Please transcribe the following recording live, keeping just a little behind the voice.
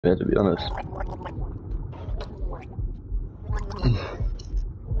mate, to be honest.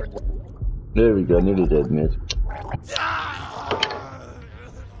 There we go, nearly dead, mate.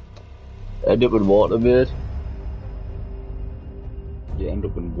 End up in water, mate. You end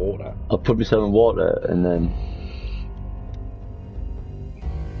up in water? I put myself in water and then...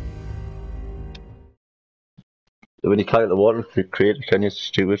 When you climb out the water, create a canyon, it's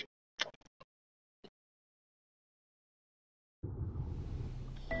stupid.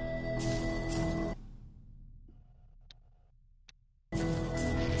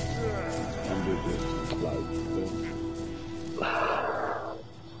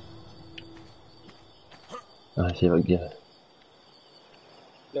 Let's see if I can get it.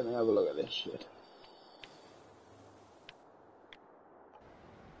 Let me have a look at this shit.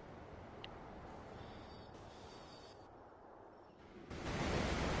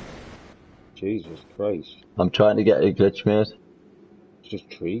 Jesus Christ. I'm trying to get a glitch, mate. It's just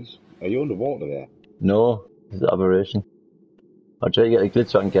trees. Are you underwater there? No, it's an aberration. I'm trying to get a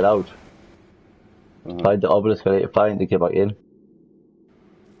glitch so I can get out. Find the obelisk I need to find to get back in.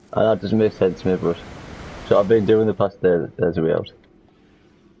 And that doesn't make sense to me, but... So I've been doing the past there, there's a way out.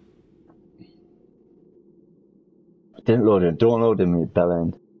 Didn't load in, don't load in, me bell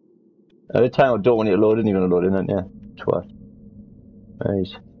end. Every time I don't want you to load in, you're gonna load in, aren't you? Twat. Right.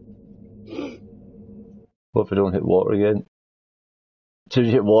 Hope I don't hit water again. As soon as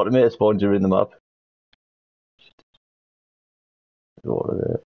you hit water, mate, it spawns you in the map. Water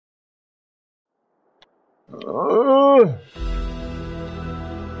there.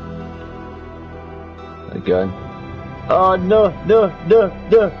 Again. Oh no, no, no,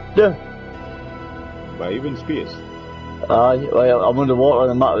 no, no! Why are you in space? I'm underwater on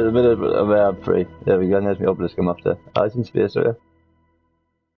the map with a bit of where I'm free. There we go, there's my obelisk I'm after. It's in space, right?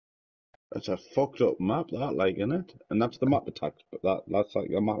 It's a fucked up map, that, like, innit? And that's the map attack, but that's like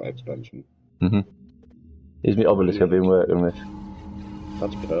a map expansion. Here's my obelisk I've been working with.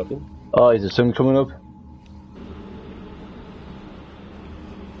 That's purple. Oh, is the sun coming up?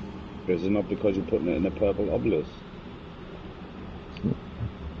 Is it not because you're putting it in a purple obelisk?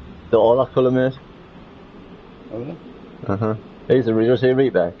 They're all that colour, mate. Oh, yeah? Here's the real say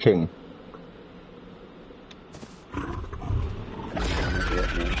Reaper, King.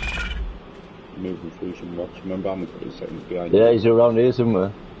 Moving through some rocks. Remember, I'm a couple of seconds behind you. Yeah, he's around here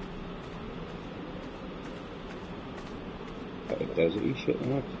somewhere. Like a deserty shit,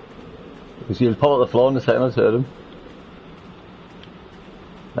 isn't it? He'll pop up the floor in a second, I heard him.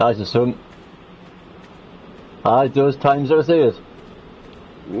 There's the sun. It does times that I see it.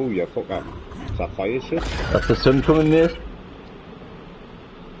 Oh, yeah, fuck that. Is that fire shit? That's the sun coming, mate.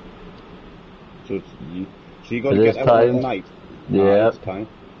 So you got to get out on a night. Yeah. It's time.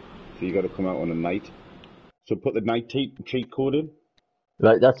 So you got to come out on a night. So put the night cheat code in.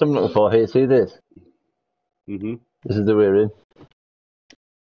 Right, that's what I'm looking for. Here, see this? This is the way we're in.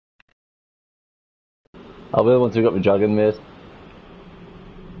 I will once we got the dragon, mate.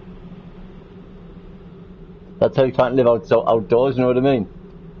 That's how you can't live outdoors, you know what I mean?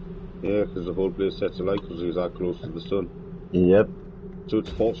 Yeah, because the whole place sets alight because he's that close to the sun. Yep. So it's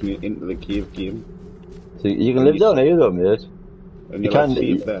forcing you into the cave game. So you can live down here though, mate. And you're like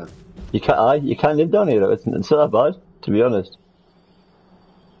safe there. You can't live down here though, it's not that bad, to be honest.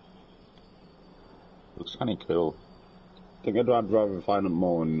 Looks kinda cool. I think I'd rather find it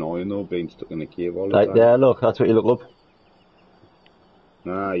more annoying though, being stuck in a cave all the time. Like there, look, that's what you look up.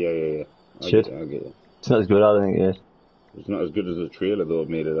 Yeah. I Shit. get it. It's not as good, I don't think it is. It's not as good as the trailer though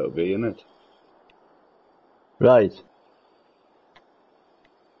made it out to be, innit? Right.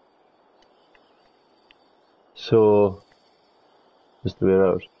 So, just the way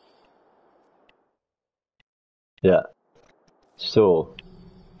out. Yeah. So,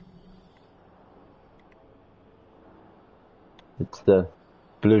 it's the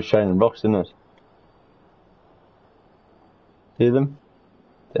blue shining rocks, isn't it? See them?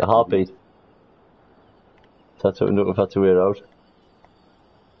 They're heartbeat. That's what we're looking for, that's the way out.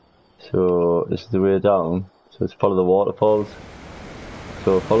 So, this is the way down. So, let's follow the waterfalls.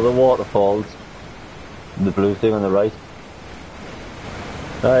 So, follow the waterfalls. The blue thing on the right.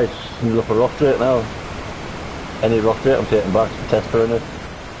 Right, look for rock drake now. Any rock drake I'm taking back to test for it.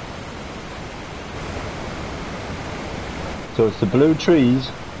 So it's the blue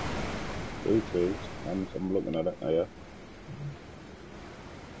trees. Blue trees. I'm looking at it now, yeah.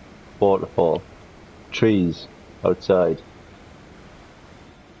 Waterfall. Trees outside. Do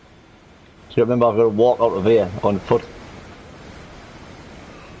you remember I've got to walk out of here on foot?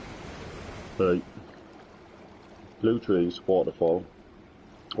 Right. Blue trees, waterfall.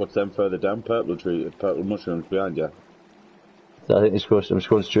 What's them further down? Purple tree, purple mushrooms behind you. So I think I'm just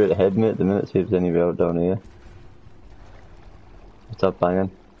going straight ahead, mate, at the minute, see if there's any way out down here. What's that banging?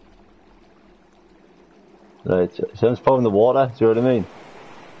 Right, someone's following the water, do you know what I mean?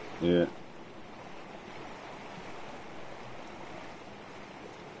 Yeah.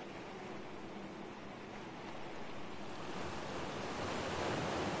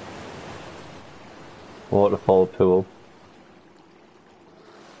 Waterfall pool.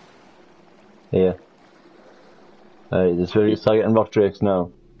 Here. Right, there's really start getting rock drakes now.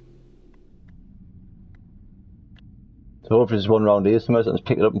 So hopefully just one round here somewhere, so just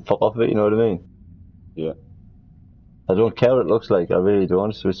pick it up and fuck off of it, you know what I mean? Yeah. I don't care what it looks like, I really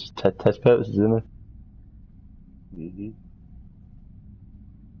don't, so it's just test purposes, isn't it?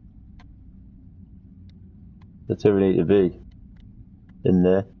 That's where we need to be. In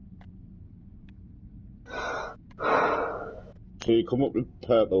there. So you come up with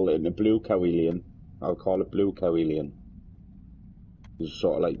purple in a blue carwelian. I'll call it blue carwelian. It's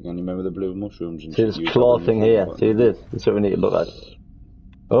sort of like, you remember the blue mushrooms and See shit? this claw thing here, see this? That's what we need to look at.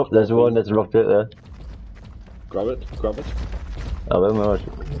 Oh, there's one, there's a rock drake there. Grab it, grab it. Oh, well, watch.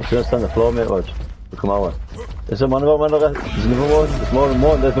 It's gonna stand on the floor, mate, watch. Come on. There's someone about one, look at. There's another one, there's more than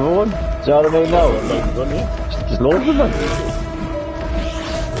one, there's another one. Do you know what I mean now? There's loads of them, man.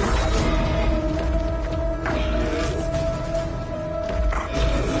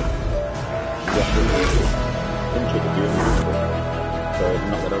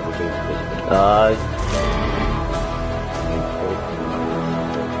 Aye.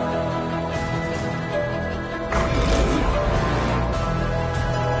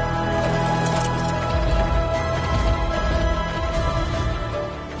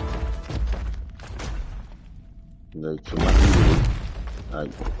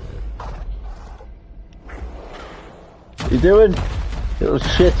 You doing? Little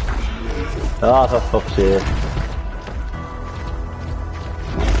shit. Ah, for fuck's sake.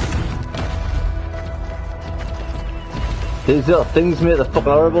 These little things, mate, they're fucking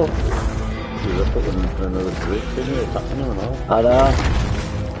horrible. They're fucking another brick in here, attacking you and all. I know.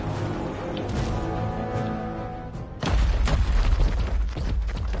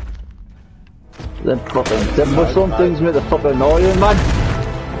 Them mushroom things, mate, they're fucking annoying, man.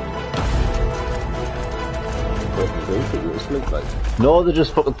 No, they're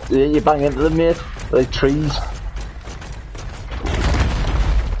just fucking, you bang into them, mate, they're like trees.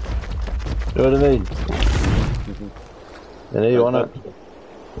 You know what I mean? You know you want it?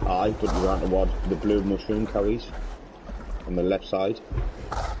 Aye, but you want to what the blue mushroom carries on the left side.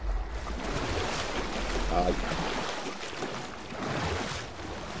 Aye.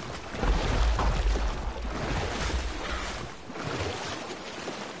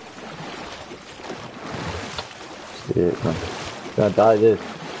 Shit, man. Gonna die, this.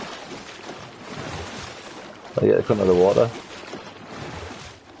 I get in front of the water.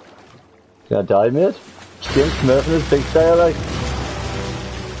 Gonna die, mate. Skin smurfing this big style, like.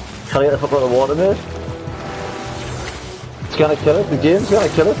 Can't get the fuck out of the water, mate. It's gonna kill it. The game's gonna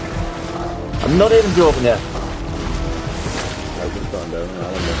kill it. I'm not even joking yet. I've been gone down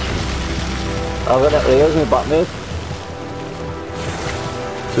now. I've got that ears in the back, mate.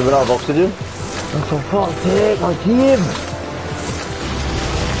 So we're out of oxygen. Oh, for fuck's sake, my team!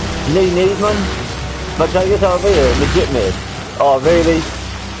 Need, man. But try to get out of here, legit, mate. Oh, really?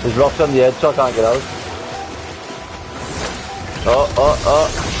 There's rocks on the edge, so I can't get out. Oh.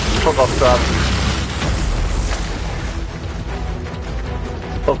 Fuck off, crap.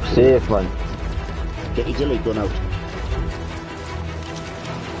 Fuck's sake, man. Get your dilly gun out.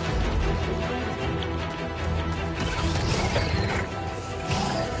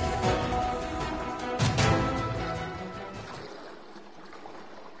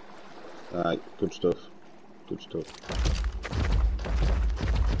 Alright, good stuff. Good stuff.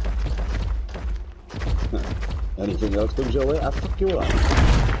 Anything else comes your way, I'll fuck you up.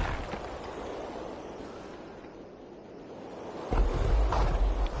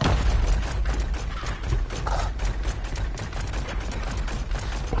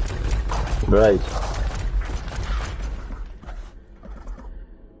 Right.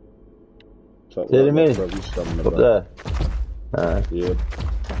 So, See what I mean? Up there. Yeah.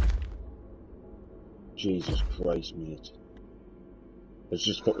 Jesus Christ, mate. It's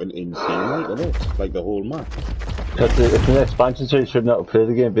just fucking insane, like, isn't it? Like the whole map. It's an expansion, so you shouldn't have to play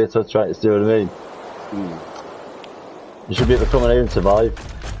the game based on trying to do what I mean. You should be able to come in here and survive.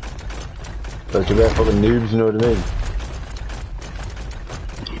 But you're fucking noobs, you know what I mean?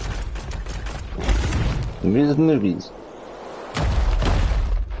 These are newbies.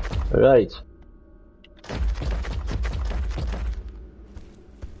 Right.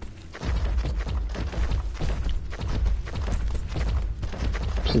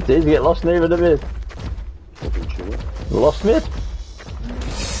 It's easy to get lost in even a bit. Fucking sure. Lost, mate?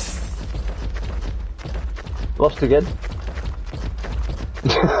 Lost again.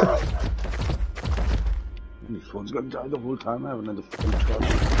 This phone's gonna die the whole time. I haven't had the fucking charge.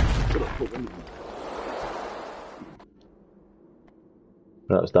 Shut up, fucking.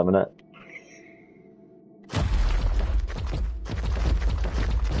 That was damn it.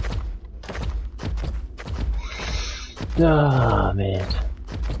 Ah, mate.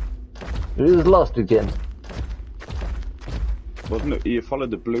 It was lost again. Wasn't it? You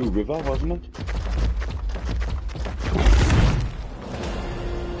followed the Blue River, wasn't it?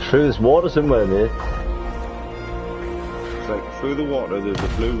 Through this water somewhere, mate. It's like through the water, there's a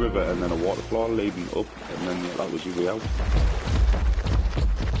Blue River and then a waterfall leading up, and then yeah, that was your way out.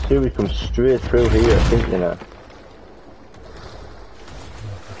 See, we come straight through here, I think, you know.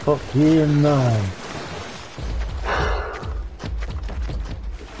 Fuck you, man.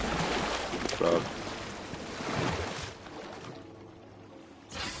 So,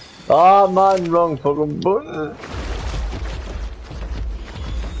 Ah, man, wrong fucking button.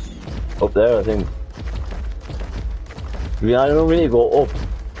 Up there, I think. I don't really go up.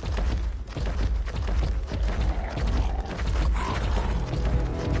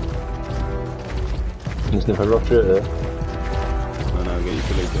 Just if I rock through it there. no, get you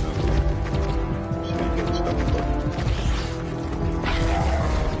to leave it. Just need to get the stuff on top.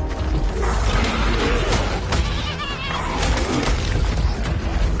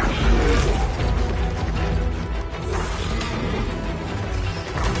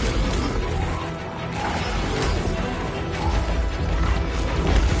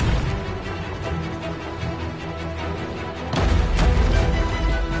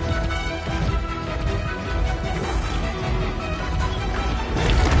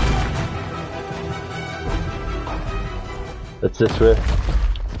 It's this way.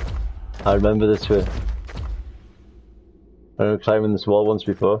 I remember this way. I remember climbing this wall once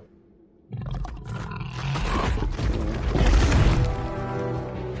before.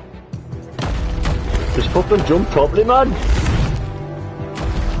 Just fucking jump properly, man!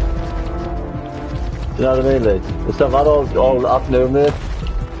 You know what I mean, like? It's not that all afternoon, mate.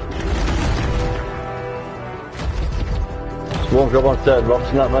 Just won't go on certain rocks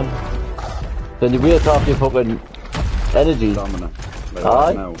and that, man. Then you wait off your fucking energy. Stamina. Like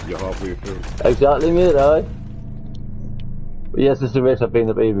Aye. now, you're halfway through. Exactly, mate, aye. But yes, this is the race I've been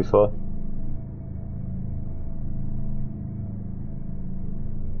up here before.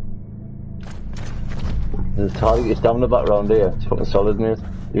 There's a target your stamina back around here. It's fucking solid, mate.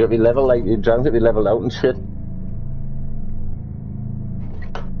 You got to be level, like, your drowns got to be leveled out and shit.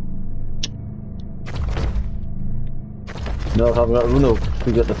 No, if I haven't got to run up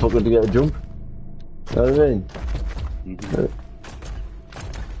to get the fucking to get a jump. You know what I mean? Mm-hmm.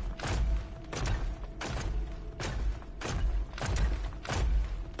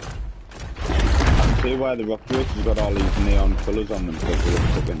 See why the rock race has got all these neon colours on them, because they're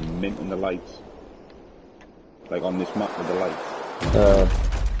fucking mint in the lights. Like on this map with the lights.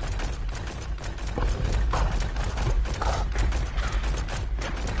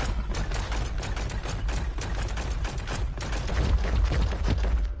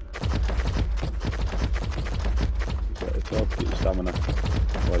 It's hard to get your stamina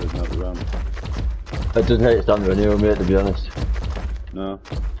while there's not around. It doesn't hate stamina anyway, mate, to be honest. No.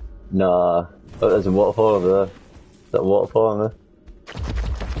 Nah. Oh, there's a waterfall over there. Is that a waterfall on there?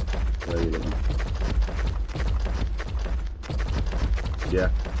 Where are you looking? Yeah,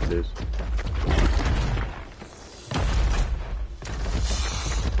 it is.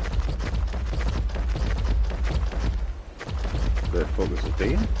 Where the fuck is it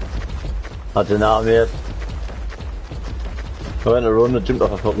being? I don't know, mate. I went to run and jumped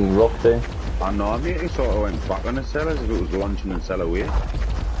off a fucking rock thing. I know, mate, he sort of went back on the cell as if it was launching and cell away.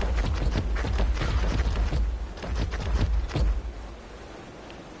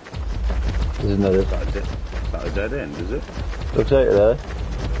 Isn't that it? Is that a dead end, is it? Looks like it there.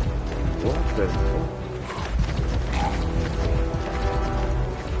 What the fuck?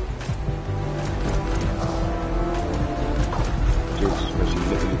 Just because you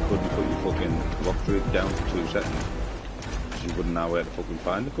literally couldn't put your fucking rock through down for 2 seconds. Because you wouldn't know where to fucking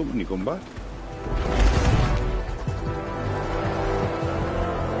find the company come back.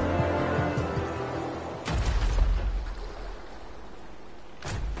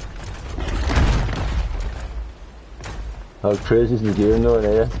 How crazy is the game though in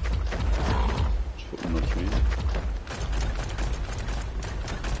here? It's fucking nuts, mate.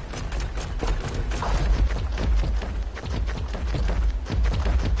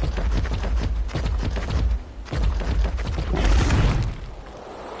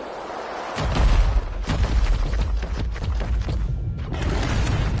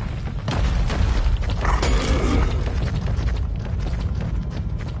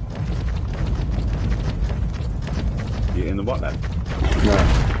 No.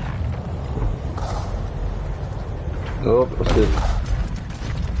 Oh, what's this?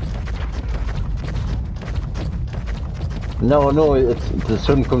 No, it's, the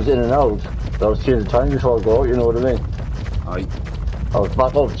sun comes in and out. I was changing the time before I go out, you know what I mean? Aye. I was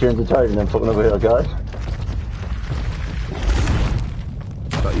back up, changing the time, and then fucking over here, guys.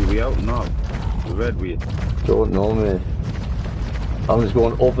 That you way out now? The red way? Don't know, mate. I'm just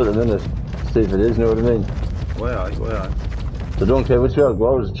going up at the minute, see if it is, you know what I mean? Where are you? So don't care which way I go,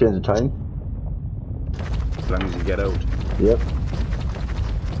 I'll just change the time. As long as you get out. Yep.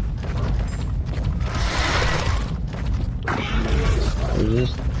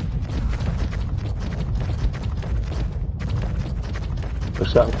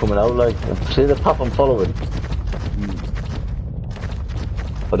 There's something coming out, like, see the path I'm following?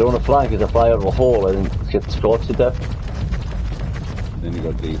 I don't want to fly because I fly out of a hole and get scorched to death. Then you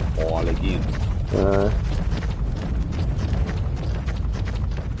got the all again.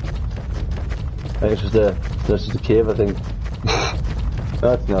 I think it's just a cave, I think.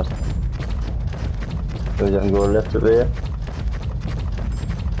 No, it's not. Maybe I can go left of there.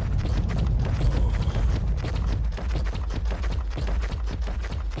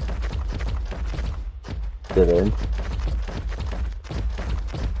 Dead end.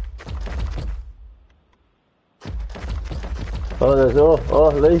 Oh, there's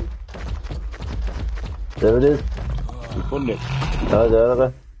Lee. There it is. You found it. Oh,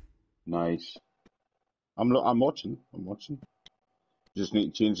 there. Nice. I'm watching. Just need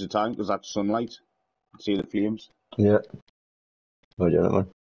to change the time because that's sunlight. See the flames. Yeah. Oh, gentlemen.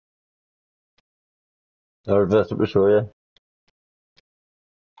 I'll reverse it to show you.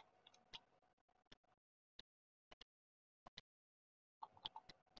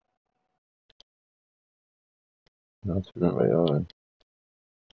 That's not right on.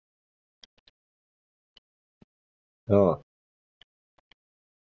 Oh.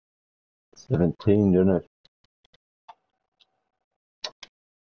 17, didn't it?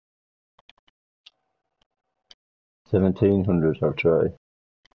 1700, I'll try.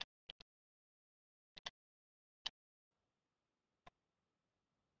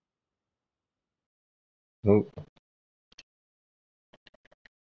 Oh.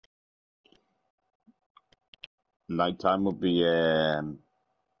 Night time would be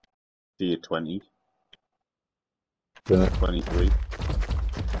day 20. Yeah. 23.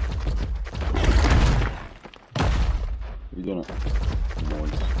 You done it?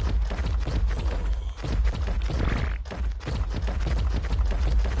 Nice.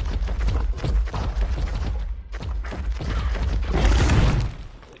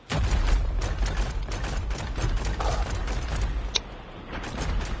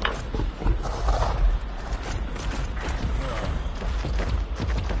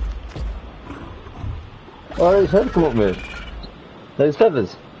 Oh, his head come up, mate. Those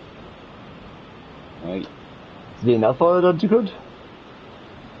feathers. Right. Is he enough for it, don't you good?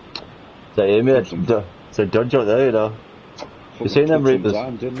 So, yeah, mate, it's a dodge out there, you know. You've seen them reapers?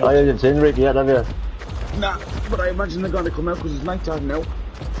 Oh, yeah, you've seen the reaper yet, have you? Nah, but I imagine they're going to come out because it's night time now.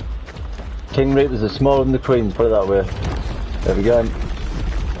 King reapers are smaller than the queens, put it that way. There we go.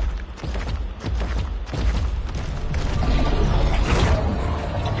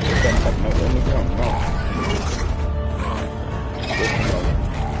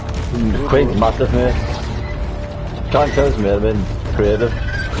 The queen's massive, mate. Can't tell us, mate, I've been creative.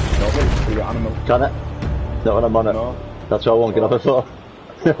 No, for your animal. Can it? Not when I'm on it. No. That's why I won't get off it for.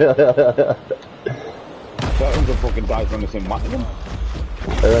 Certain the fucking dies when it's in water.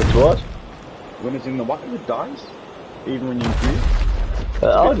 It's what? When it's in the water, it dies. Even when you infuse.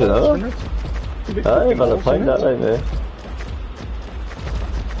 I don't know. I've got to find that right there.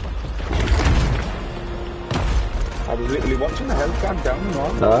 I was literally watching the health cam down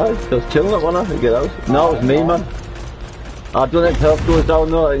and all. Aye, just killing it, wasn't I? Get out. No, it's me, man. I don't think health goes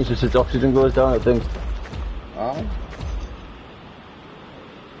down though, I think it's just oxygen goes down, I think. Aye.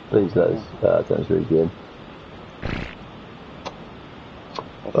 Please, that sounds really good.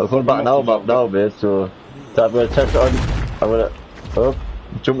 Well, I'm going back now, mate, so I'm going to test it on. I'm going to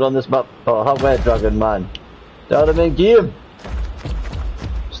jump on this map. Oh, how red dragon, man. Down the main game.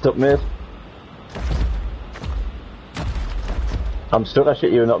 Stuck, mate. I'm stuck, I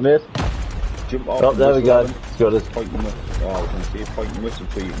shit you not, mate. Jump off. Oh, there we go. Let's go this. Pointing with, I was going to say, pointing with so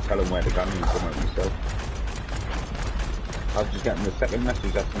you can tell him where to go and you come out yourself. I was just getting the second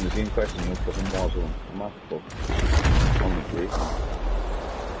message asking the same question, no fucking Warzone. I'm off, fuck. Honestly.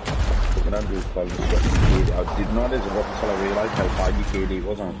 Fucking Andrew's calling me KD. I did not as a rock until I realised how high your KD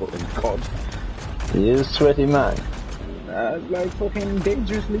was on a fucking COD. He is sweaty, man. Like fucking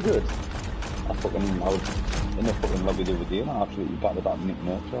dangerously good. I was in the fucking lobby the other day and I absolutely battered that Nick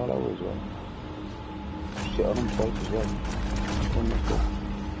Nurture all over as well. Shit on him twice as well.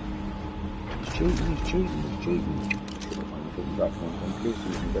 He's cheating. Shit, I'm putting back from some place so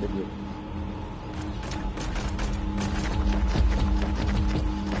you can get it good.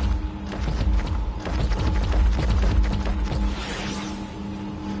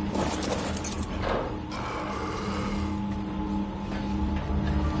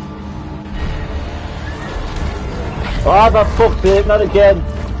 Oh, for fuck's sake, not again!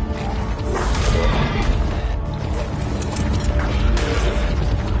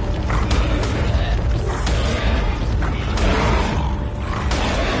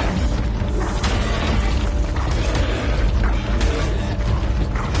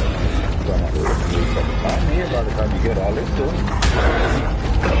 By the time you get all this done.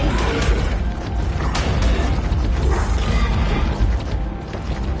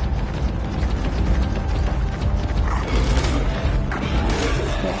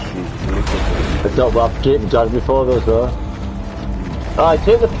 It's not worth keeping judged before those though. Alright,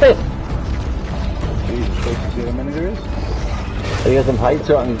 take the piss! Jesus Christ, you see how many there is? I get some height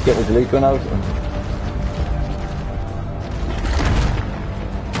so I can get the leak one out.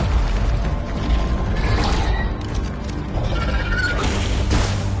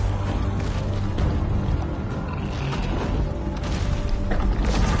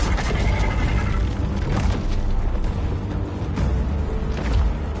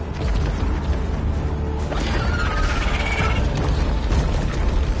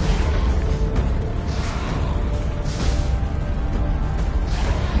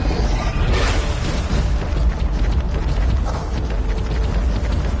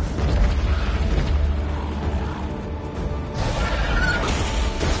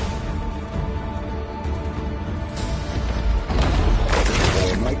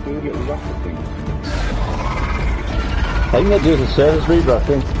 I think they do the service reaper, I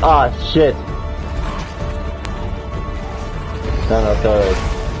think. Ah, shit! No, that's alright.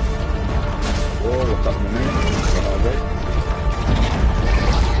 Oh, what's up in a minute?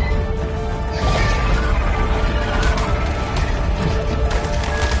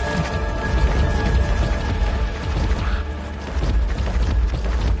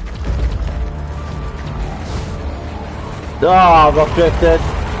 Ah, I've got drifted.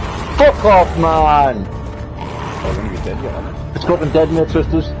 Fuck off, man! Oh, when you're dead, yeah. It's fucking dead, mate,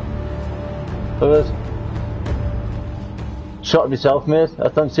 twisters. Look at this. Shot myself, mate.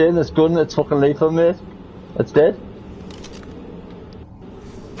 That's what I'm saying, this gun, it's fucking lethal, mate. It's dead.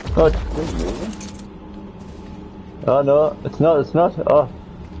 What? Oh no, it's not. Oh.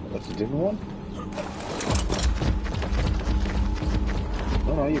 That's a different one?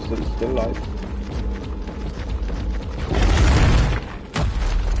 No, you're still alive.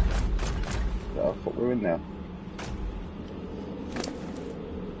 Oh, fuck, we're in now.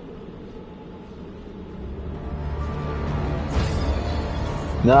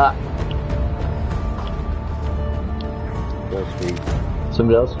 Nah. First speed.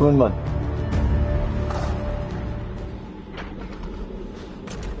 Somebody else coming, man.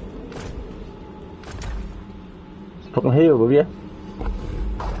 It's fucking here, will you?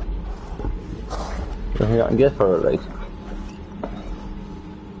 Nothing I can get for it, like.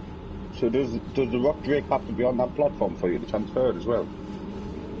 So does the rock drake have to be on that platform for you to transfer it as well?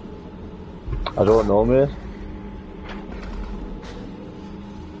 I don't know, mate.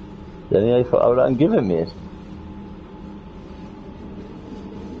 Then I thought I would give it, mate.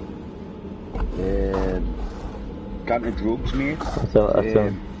 Got the drugs, mate. That's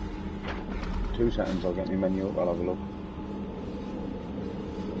 2 seconds, I'll get my menu up, I'll have a look.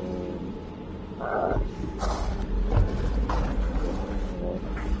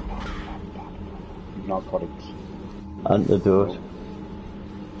 Narcotics. Antidote.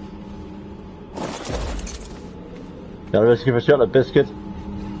 Now let's give a shot at biscuit.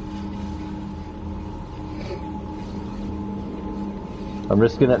 I'm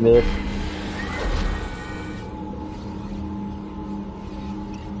risking it, mate.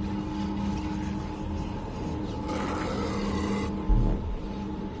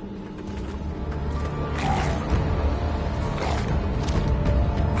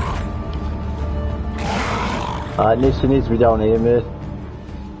 At least it needs to be down here, mate.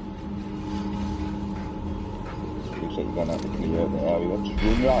 Looks like you're gonna have to clear the area. Just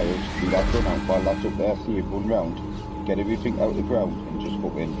run your eyes, do that run out while that's up there, see it run round, get everything out of the ground and just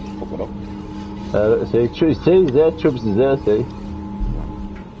fuck it up. See, there, Chubbs is there, see.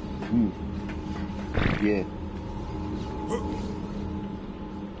 Yeah.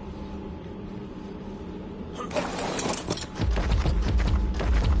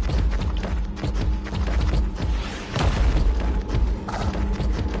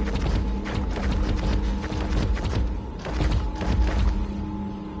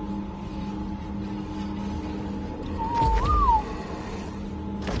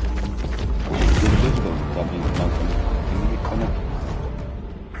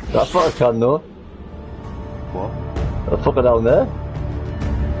 That fucker can though. What? A fucker down there.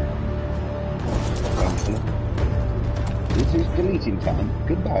 This is deleting time.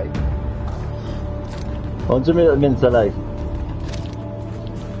 Goodbye. 100 minutes like.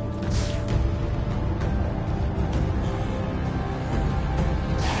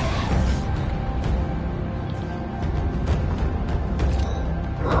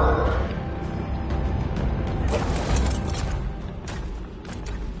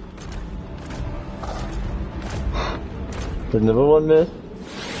 There's another one, mate.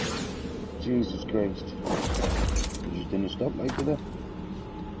 Jesus Christ. You just didn't stop like that.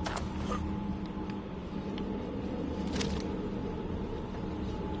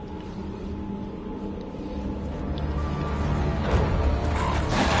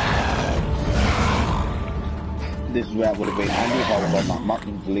 This is where I would have been handy if I was on that map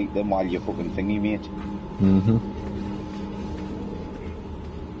and delete them while you're fucking thingy, mate. Mm-hmm.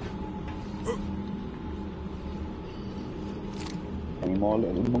 Any more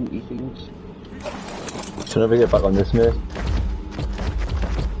little monkey things? Should never get back on this, mate.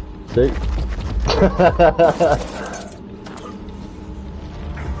 See? Jesus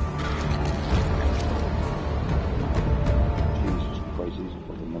Christ, he's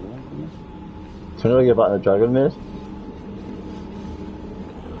fucking another one for me. Should never get back on the dragon, mate.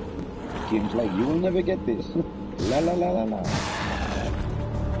 Game's like, you will never get this. La la la la la.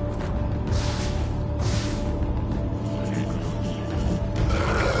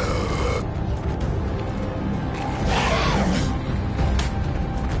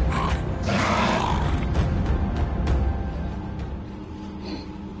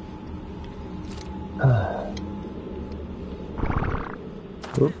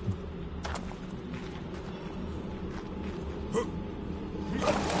 Oop.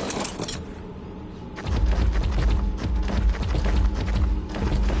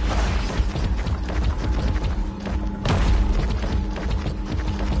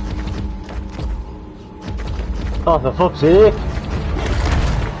 Oh, for fuck's sake!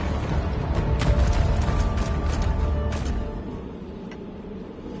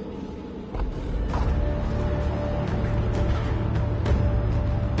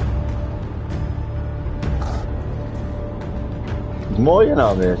 There's more, you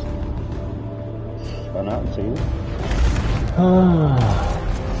know, mate. I know, see you.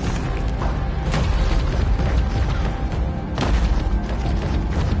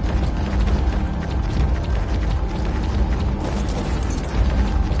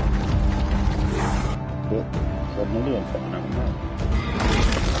 Another one coming out now.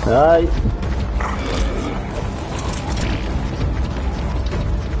 Aye.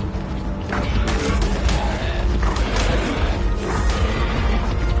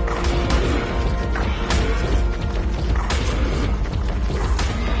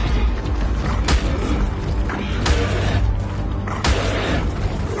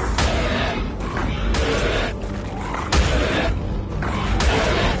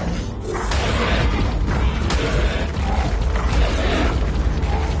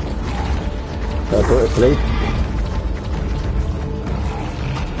 I'll go to sleep.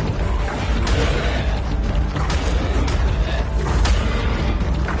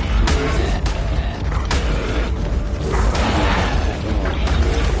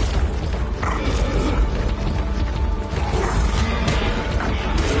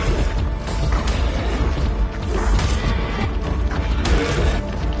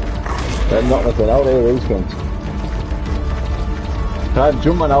 They're not looking out here, these things. Can't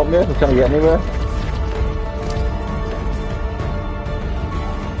jump one out, mate, I can't get anywhere.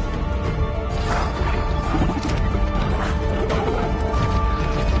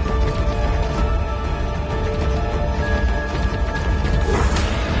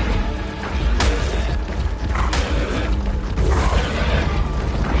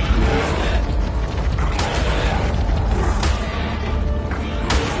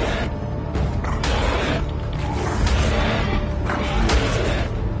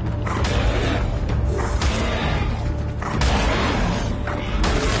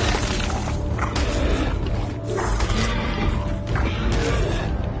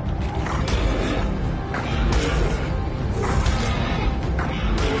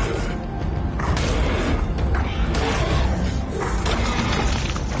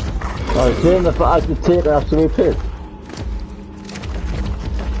 I was saying if I could take it after we pit.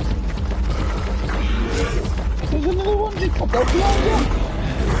 There's another one just popped out behind you.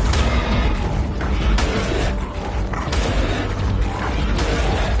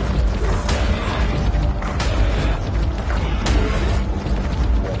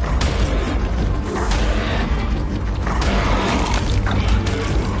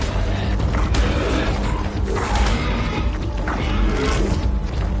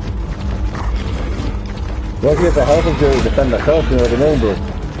 Well, if the help to defend myself, you know what I mean, but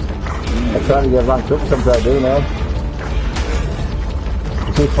I'm trying to get ranked up sometimes I do now.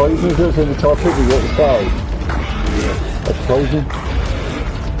 You see poison goes in the top pit, you go to the side. Yeah. That's poison.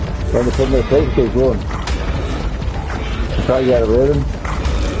 When they put in their face, it keeps going. I'm trying to get away with them.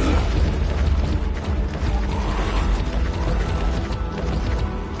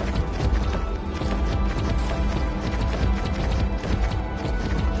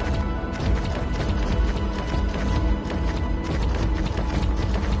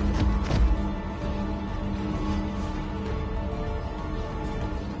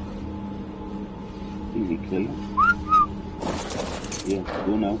 Easy clear. Yeah,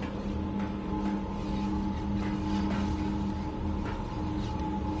 go now.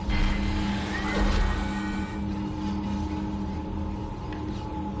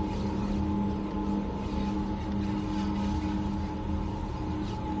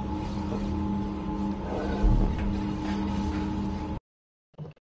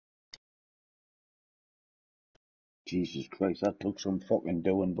 Jesus Christ, that took some fucking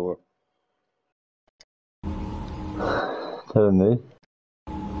doing, boy. Telling me.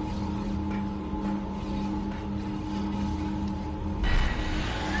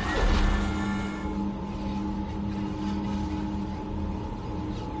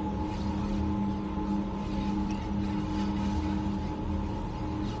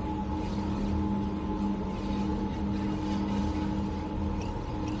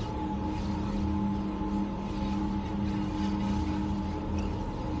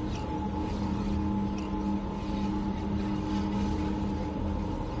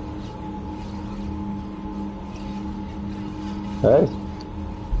 Right.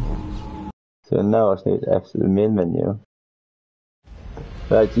 So now I just need to exit the main menu.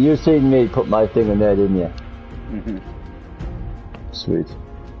 Right, so you seen me put my thing in there, didn't you? Mm-hmm. Sweet.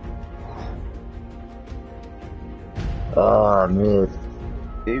 Ah, mate.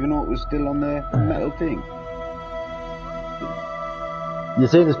 Even though it was still on the metal thing. You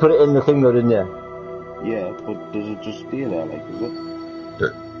seen us put it in the thing though, didn't you? Yeah, but does it just stay there, like, is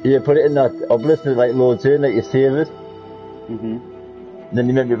it? You put it in that obelisk and it like loads in, like you save it. Mm-hmm. Then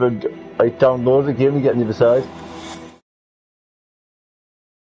you make me like download the game and get on the other side.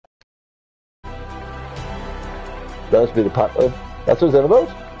 That must be the pattern. That's what it's all about?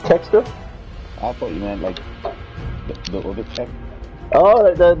 Tech stuff? I thought you meant, like, the other tech. Oh,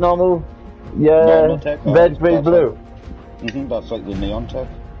 like the normal, yeah, Normal tech? red, green, blue. Mm-hmm, that's like the neon tech.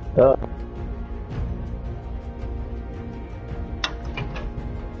 Oh.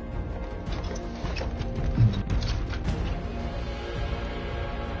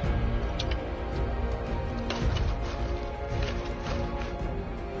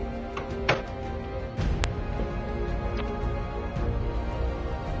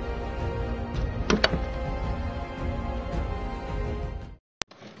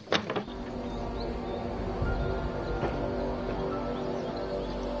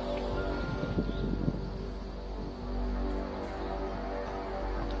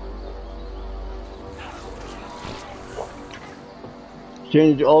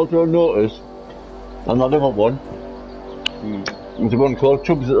 Change also notice another one. There's one called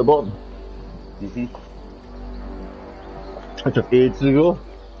Chubs at the bottom. Mm-hmm. I took ages ago.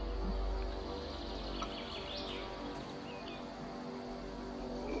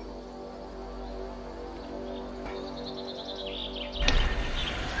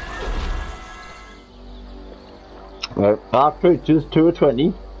 Right, our pictures 2 or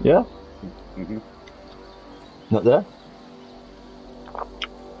 20, yeah? Mm-hmm. Not there?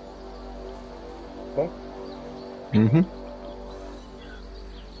 Okay. Mm-hmm.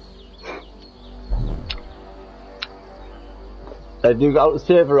 If you got out the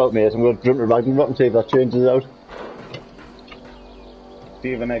saver out, mate, I'm going to jump to Ragnarok and see if that changes out.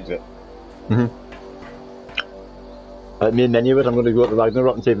 Save and exit. Mm-hmm. Main menu it, I'm going to go to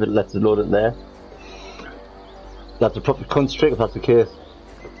Ragnarok and see if it lets us load it there. That's a proper constrict if that's the case.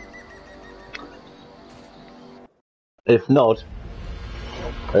 If not,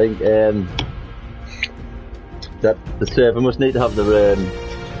 I think that the server must need to have the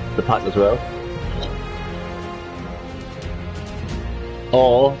pack as well.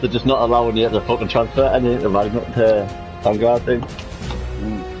 Or they're just not allowing you to fucking transfer anything to Ragnarok to Vanguard thing.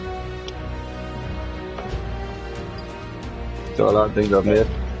 So a lot of things I've made.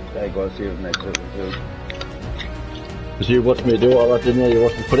 There you go, save and exit too. Because you watched me do all that, didn't you? You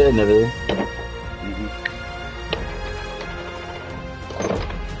watched me put it in and everything. Mm-hmm.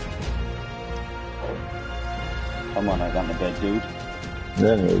 Come on, I got my bed, dude.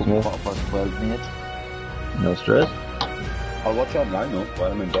 Yeah, anyways, mate. What about 12 minutes? No stress. I'll watch online though,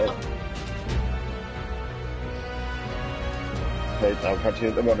 while I'm in bed. Right, I'll catch you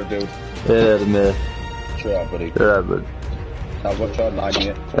at the water, dude. Yeah, mate. Sure, buddy. Yeah, but. I'll watch your line,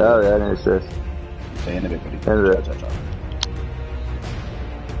 mate. Oh, yeah, nice this. See you in a bit, buddy. In a bit. Ciao, ciao, ciao.